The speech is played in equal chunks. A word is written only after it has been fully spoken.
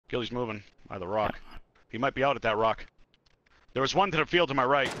Gilly's moving by the rock. He might be out at that rock. There was one to the field to my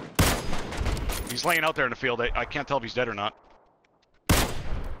right. He's laying out there in the field. I can't tell if he's dead or not.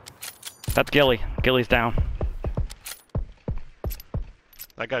 That's Gilly. Gilly's down.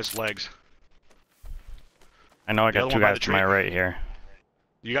 That guy's legs. I know I got two guys to my right here.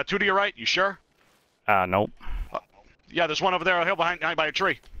 You got two to your right? You sure? Nope. Yeah, there's one over there on a hill behind by a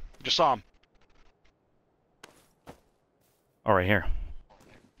tree. Just saw him. Oh, right here.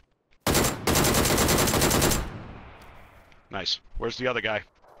 Nice. Where's the other guy?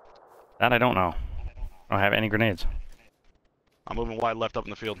 That I don't know. I don't have any grenades. I'm moving wide left up in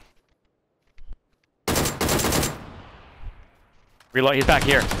the field. Reload. He's back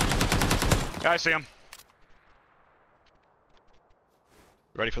here. Yeah, I see him.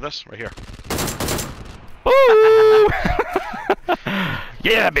 Ready for this? Right here. Woo!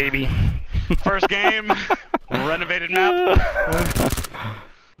 Yeah, baby. First game. Renovated map.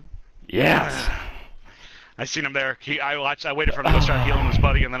 Yes. I seen him there. I waited for him to go start healing his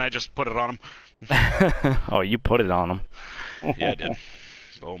buddy, and then I just put it on him. Oh, you put it on him. Yeah, I did.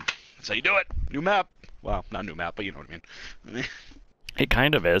 Boom. That's how you do it. New map. Well, not new map, but you know what I mean. It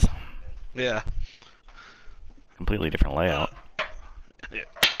kind of is. Yeah. Completely different layout. Yeah.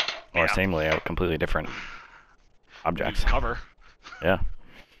 Or same layout, completely different objects. Cover. Yeah.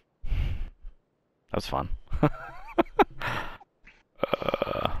 That was fun.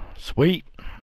 Sweet.